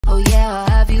Oh yeah, I'll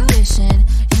have you wishing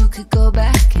you could go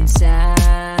back in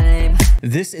time.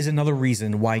 This is another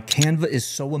reason why Canva is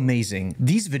so amazing.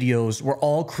 These videos were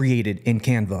all created in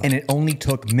Canva, and it only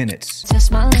took minutes.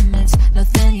 Test my limits,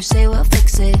 nothing you say will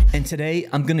fix it. And today,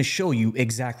 I'm gonna show you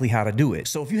exactly how to do it.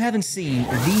 So if you haven't seen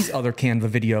these other Canva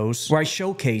videos, where I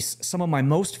showcase some of my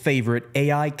most favorite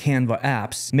AI Canva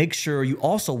apps, make sure you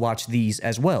also watch these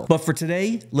as well. But for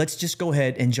today, let's just go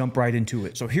ahead and jump right into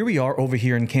it. So here we are over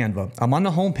here in Canva. I'm on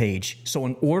the home page. So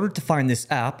in order to find this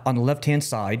app on the left-hand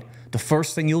side, the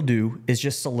first thing you'll do is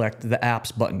just select the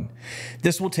apps button.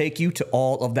 This will take you to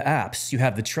all of the apps. You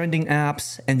have the trending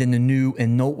apps and then the new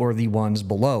and noteworthy ones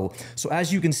below. So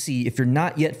as you can see, if you're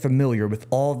not yet familiar with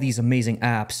all these amazing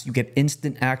apps you get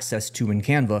instant access to in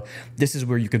Canva, this is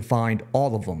where you can find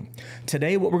all of them.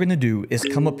 Today, what we're gonna do is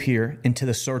come up here into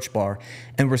the search bar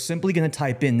and we're simply gonna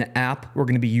type in the app we're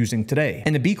gonna be using today.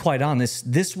 And to be quite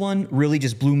honest, this one really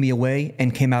just blew me away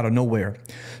and came out of nowhere.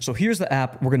 So here's the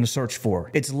app we're gonna search for.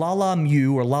 It's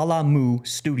Lalamu or Lalamu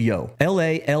Studio,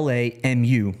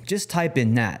 Lalamu. Just type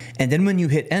in that. And then when you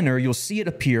hit enter, you'll see it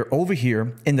appear over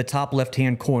here in the top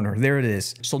left-hand corner. There it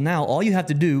is. So now all you have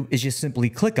to do is just simply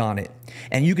click on it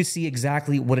and you can see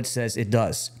exactly what it says it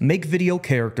does. Make video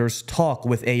characters talk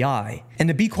with AI. And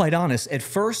to be quite honest, at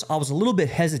first I was a little bit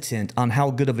hesitant on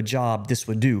how good of a job this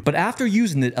would do. But after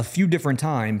using it a few different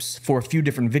times for a few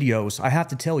different videos, I have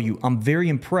to tell you, I'm very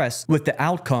impressed with the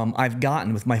outcome I've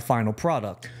gotten with my final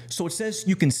product. So it says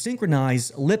you can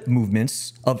synchronize lip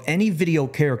movements of any video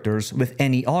characters with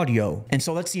any audio. And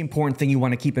so that's the important thing you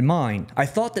want to keep in mind. I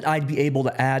thought that I'd be able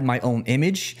to add my own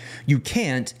image. You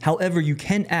can't, however, you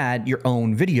can add your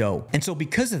own video. And so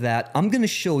because of that, I'm going to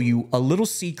show you a little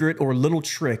secret or a little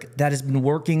trick that has been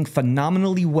working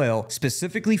phenomenally well,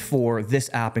 specifically for this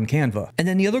app in Canva. And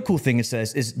then the other cool thing it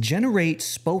says is generate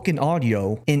spoken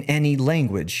audio in any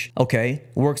language. Okay,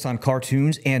 works on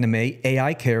cartoons, anime,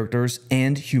 AI characters,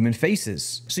 and human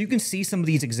faces. So you can see some of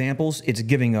these examples it's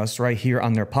giving us right here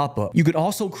on their pop-up. You could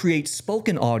also create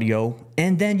spoken audio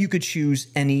and then you could choose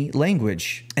any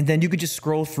language. And then you could just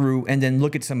scroll through and then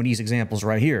look at some of these examples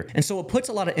right here. And so it puts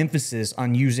a lot of emphasis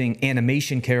on using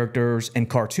animation characters and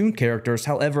cartoon characters.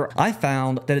 However, I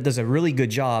found that it does a really good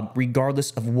job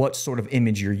regardless of what sort of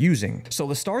image you're using. So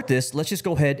to start this, let's just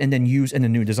go ahead and then use in a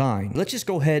new design. Let's just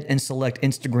go ahead and select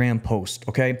Instagram post,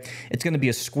 okay? It's gonna be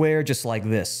a square just like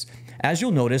this. As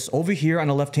you'll notice, over here on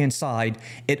the left-hand side,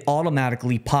 it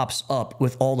automatically pops up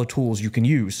with all the tools you can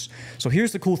use. So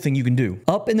here's the cool thing you can do.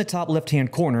 Up in the top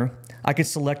left-hand corner, I could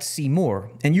select See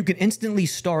More, and you can instantly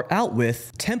start out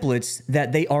with templates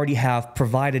that they already have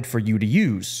provided for you to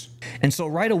use. And so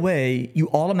right away, you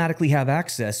automatically have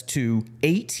access to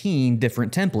 18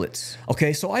 different templates.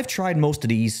 Okay, so I've tried most of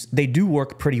these. They do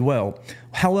work pretty well.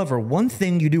 However, one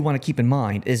thing you do want to keep in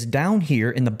mind is down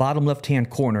here in the bottom left-hand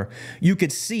corner, you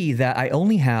could see that I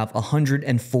only have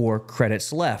 104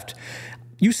 credits left.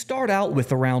 You start out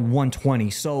with around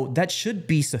 120, so that should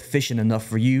be sufficient enough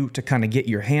for you to kind of get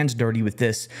your hands dirty with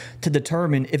this to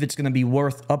determine if it's going to be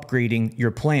worth upgrading your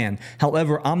plan.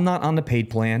 However, I'm not on the paid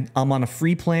plan. I'm on a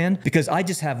free plan because I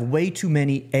just have way too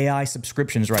many AI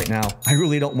subscriptions right now. I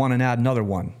really don't want to add another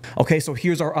one. Okay, so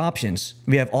here's our options.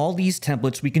 We have all these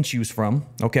templates we can choose from,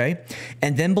 okay?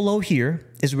 And then below here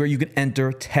is where you can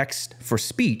enter text for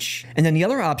speech. And then the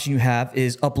other option you have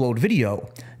is upload video.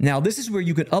 Now this is where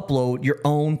you can upload your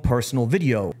own personal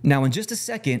video. Now in just a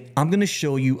second, I'm gonna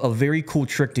show you a very cool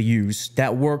trick to use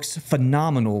that works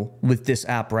phenomenal with this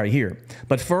app right here.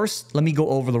 But first, let me go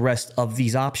over the rest of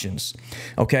these options,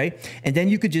 okay? And then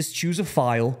you could just choose a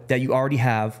file that you already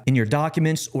have in your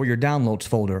documents or your downloads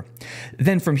folder.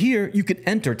 Then from here, you can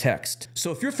enter text.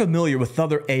 So if you're familiar with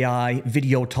other AI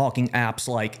video talking apps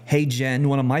like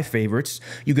HeyGen, one of my favorites,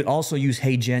 you could also use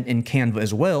HeyGen in Canva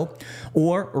as well,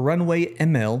 or Runway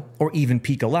ML, or even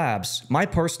Pika Labs. My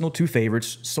personal two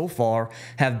favorites so far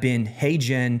have been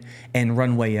HeyGen and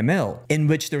Runway ML, in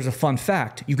which there's a fun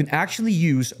fact. You can actually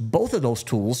use both of those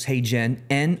tools, HeyGen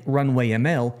and Runway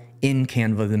ML, in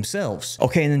Canva themselves.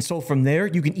 Okay, and then so from there,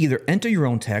 you can either enter your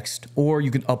own text or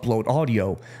you can upload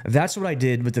audio. That's what I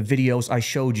did with the videos I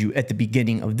showed you at the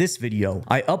beginning of this video.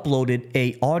 I uploaded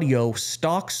a audio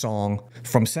stock song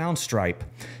from Soundstripe.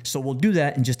 So we'll do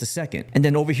that in just a second. And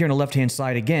then over here on the left-hand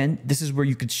side again, this is where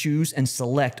you could choose and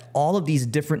select all of these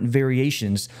different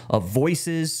variations of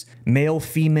voices, male,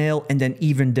 female, and then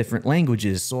even different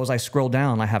languages. So as I scroll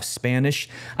down, I have Spanish.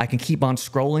 I can keep on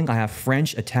scrolling. I have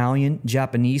French, Italian,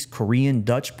 Japanese, Korean,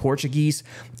 Dutch, Portuguese,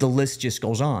 the list just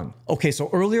goes on. Okay, so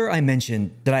earlier I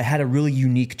mentioned that I had a really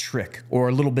unique trick or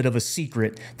a little bit of a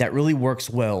secret that really works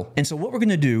well. And so what we're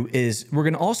gonna do is we're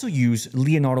gonna also use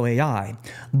Leonardo AI.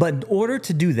 But in order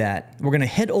to do that, we're gonna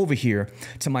head over here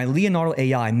to my Leonardo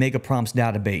AI mega prompts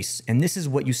database. And this is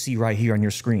what you see right here on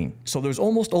your screen. So there's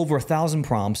almost over 1,000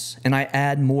 prompts, and I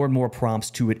add more and more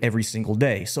prompts to it every single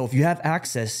day. So if you have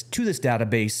access to this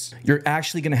database, you're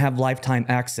actually gonna have lifetime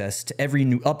access to every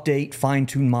new update,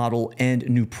 fine-tuned model, and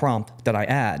new prompt that I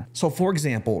add. So for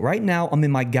example, right now I'm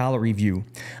in my gallery view.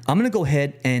 I'm gonna go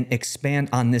ahead and expand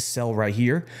on this cell right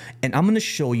here, and I'm gonna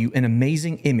show you an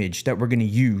amazing image that we're gonna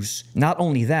use. Not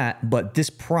only that, but this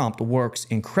prompt works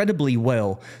incredibly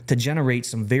well to generate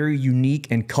some very unique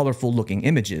and colorful looking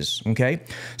images, okay?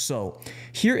 So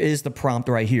here is the prompt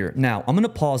right here. Now, I'm gonna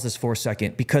pause this for a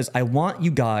second because I want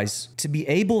you guys to be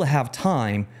able to have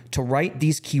time to write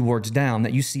these keywords down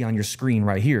that you see on your screen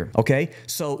right here, okay?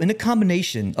 So in a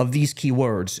combination of these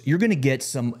keywords, you're gonna get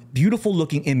some beautiful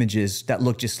looking images that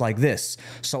look just like this.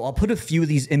 So I'll put a few of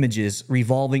these images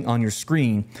revolving on your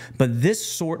screen, but this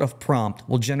sort of prompt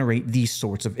will generate these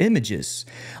sorts of images.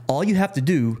 All you have to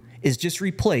do is just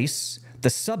replace the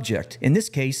subject, in this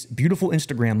case, beautiful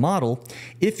Instagram model.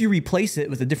 If you replace it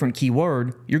with a different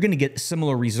keyword, you're gonna get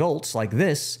similar results like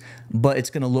this, but it's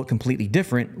gonna look completely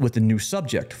different with the new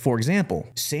subject. For example,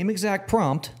 same exact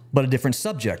prompt, but a different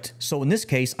subject. So in this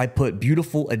case, I put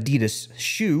beautiful Adidas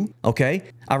shoe, okay?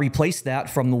 I replaced that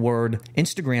from the word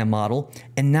Instagram model,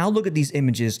 and now look at these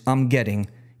images I'm getting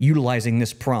utilizing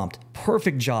this prompt.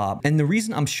 Perfect job. And the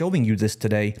reason I'm showing you this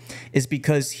today is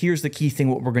because here's the key thing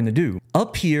what we're gonna do.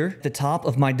 Up here, at the top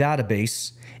of my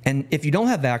database, and if you don't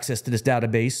have access to this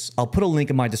database, I'll put a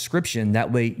link in my description.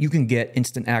 That way you can get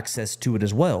instant access to it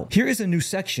as well. Here is a new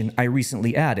section I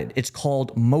recently added. It's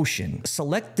called Motion.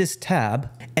 Select this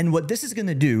tab, and what this is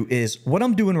gonna do is, what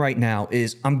I'm doing right now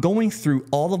is I'm going through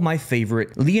all of my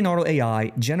favorite Leonardo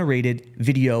AI generated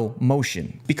video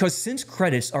motion. Because since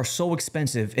credits are so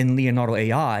expensive in Leonardo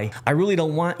AI, I really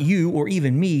don't want you or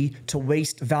even me to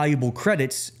waste valuable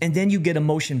credits, and then you get a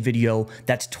motion video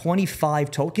that's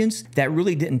 25 tokens that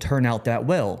really didn't turn out that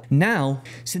well. Now,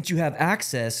 since you have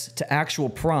access to actual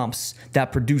prompts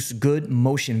that produce good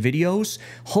motion videos,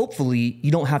 hopefully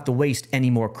you don't have to waste any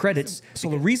more credits. So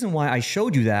the reason why I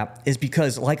showed you that is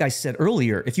because, like I said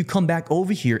earlier, if you come back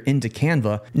over here into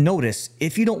Canva, notice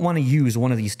if you don't want to use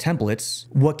one of these templates,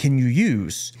 what can you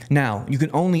use? Now, you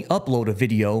can only upload a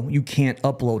video, you can't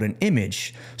upload an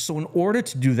image. So in order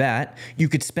to do that, you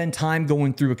could spend time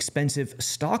going through expensive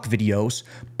stock videos,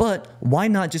 but why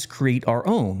not just create our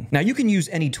own? Now, you can use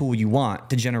any tool you want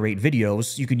to generate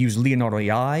videos. You could use Leonardo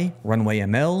AI, Runway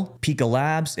ML, Pika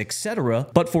Labs, etc.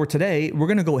 But for today, we're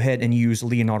gonna go ahead and use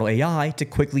Leonardo AI to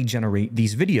quickly generate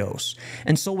these videos.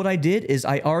 And so what I did is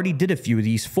I already did a few of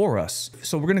these for us.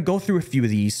 So we're gonna go through a few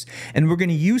of these, and we're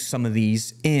gonna use some of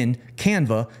these in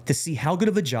Canva to see how good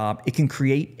of a job it can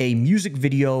create a music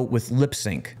video with lip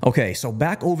sync. Okay, so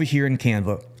back over here in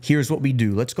Canva, here's what we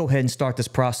do. Let's go ahead and start this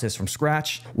process from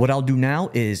scratch. What I'll do now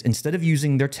is, instead of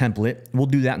using their template, we'll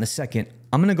do that in a second,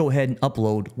 I'm gonna go ahead and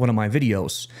upload one of my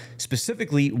videos,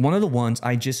 specifically one of the ones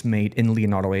I just made in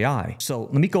Leonardo AI. So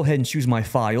let me go ahead and choose my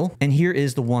file, and here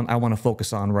is the one I wanna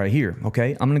focus on right here,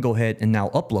 okay? I'm gonna go ahead and now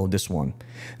upload this one.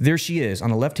 There she is on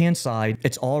the left-hand side,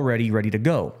 it's already ready to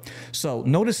go. So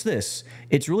notice this,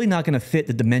 it's really not gonna fit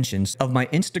the dimensions of my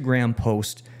Instagram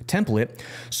post template.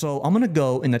 So I'm gonna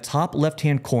go in the top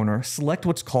left-hand corner, select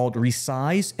what's called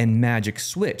Resize and Magic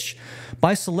Switch.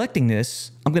 By selecting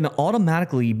this, I'm gonna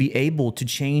automatically be able to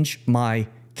change my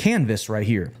canvas right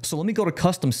here. So let me go to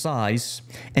custom size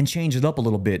and change it up a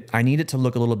little bit. I need it to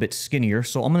look a little bit skinnier,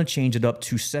 so I'm gonna change it up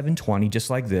to 720, just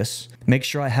like this. Make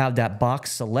sure I have that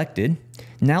box selected.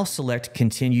 Now select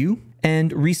continue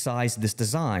and resize this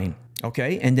design.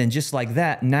 Okay, and then just like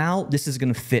that, now this is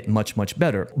gonna fit much, much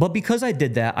better. But because I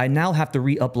did that, I now have to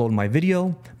re-upload my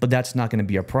video, but that's not gonna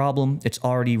be a problem. It's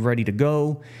already ready to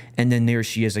go, and then there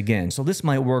she is again. So this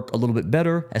might work a little bit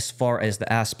better as far as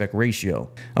the aspect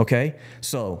ratio, okay?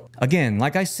 So again,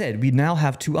 like I said, we now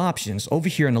have two options. Over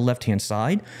here on the left-hand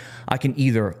side, I can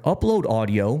either upload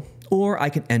audio or I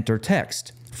can enter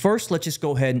text. First, let's just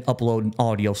go ahead and upload an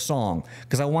audio song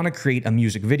because I wanna create a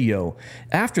music video.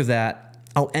 After that,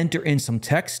 I'll enter in some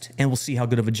text and we'll see how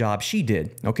good of a job she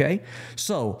did, okay?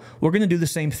 So we're gonna do the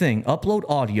same thing, upload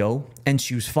audio and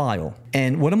choose file.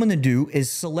 And what I'm gonna do is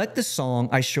select the song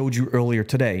I showed you earlier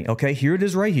today, okay? Here it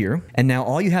is right here. And now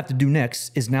all you have to do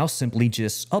next is now simply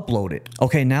just upload it.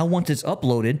 Okay, now once it's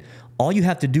uploaded, all you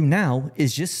have to do now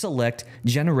is just select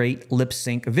generate lip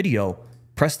sync video.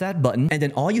 press that button, and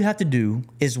then all you have to do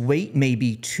is wait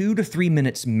maybe 2 to 3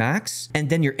 minutes max, and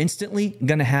then you're instantly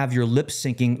gonna have your lip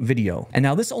syncing video. And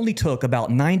now this only took about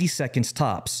 90 seconds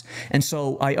tops. And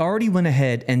so I already went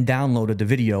ahead and downloaded the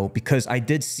video because I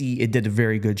did see it did a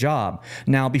very good job.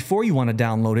 Now, before you want to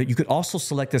download it, you could also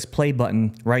select this play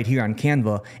button right here on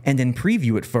Canva and then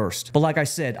preview it first. But like I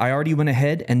said, I already went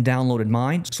ahead and downloaded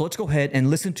mine. So let's go ahead and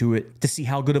listen to it to see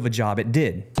how good of a job it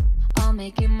did. I'll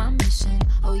make it my mission.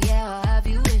 Oh yeah, I'll have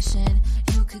you wishing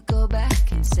you could go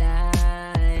back in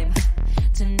time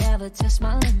to never test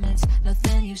my limits.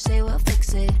 Nothing you say will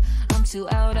fix it. I'm too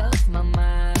out of my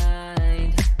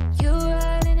mind. You're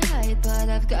riding high, but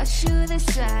I've got you this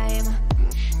time.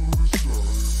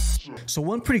 So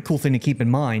one pretty cool thing to keep in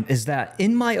mind is that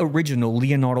in my original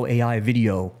Leonardo AI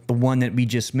video, the one that we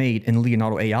just made in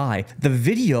Leonardo AI, the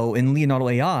video in Leonardo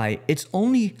AI, it's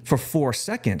only for 4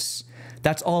 seconds.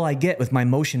 That's all I get with my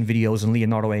motion videos in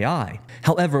Leonardo AI.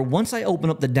 However, once I open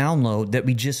up the download that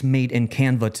we just made in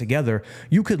Canva together,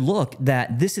 you could look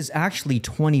that this is actually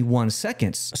 21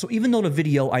 seconds. So even though the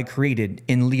video I created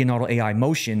in Leonardo AI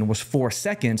Motion was 4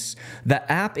 seconds, the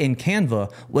app in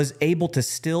Canva was able to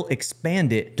still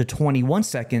expand it to 21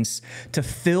 seconds to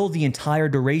fill the entire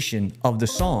duration of the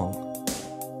song.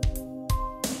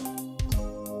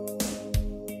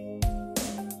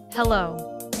 Hello.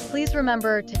 Please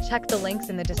remember to check the links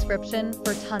in the description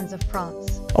for tons of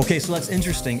prompts. Okay, so that's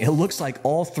interesting. It looks like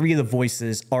all 3 of the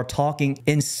voices are talking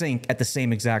in sync at the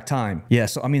same exact time. Yeah,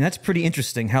 so I mean, that's pretty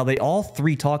interesting how they all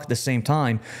 3 talk at the same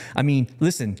time. I mean,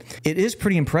 listen, it is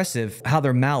pretty impressive how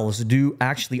their mouths do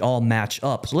actually all match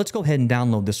up. So let's go ahead and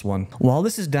download this one. While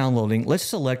this is downloading, let's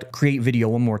select create video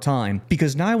one more time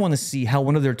because now I want to see how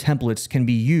one of their templates can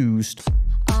be used.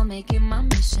 I'll make it my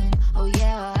mission. Oh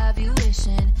yeah, I'll have you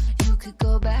wishing you could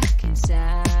go back in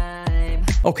time.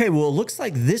 Okay, well, it looks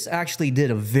like this actually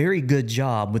did a very good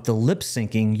job with the lip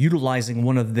syncing utilizing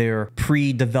one of their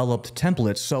pre-developed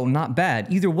templates, so not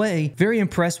bad. Either way, very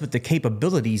impressed with the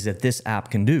capabilities that this app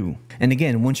can do. And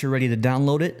again, once you're ready to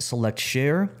download it, select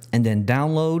share and then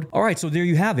download. All right, so there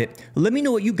you have it. Let me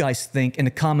know what you guys think in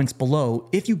the comments below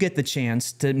if you get the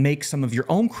chance to make some of your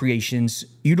own creations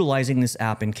utilizing this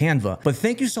app in Canva. But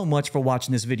thank you so much for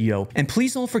watching this video, and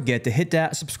please don't forget to hit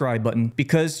that subscribe button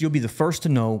because you'll be the first to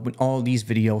know when all these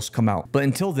videos come out. But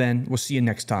until then, we'll see you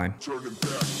next time.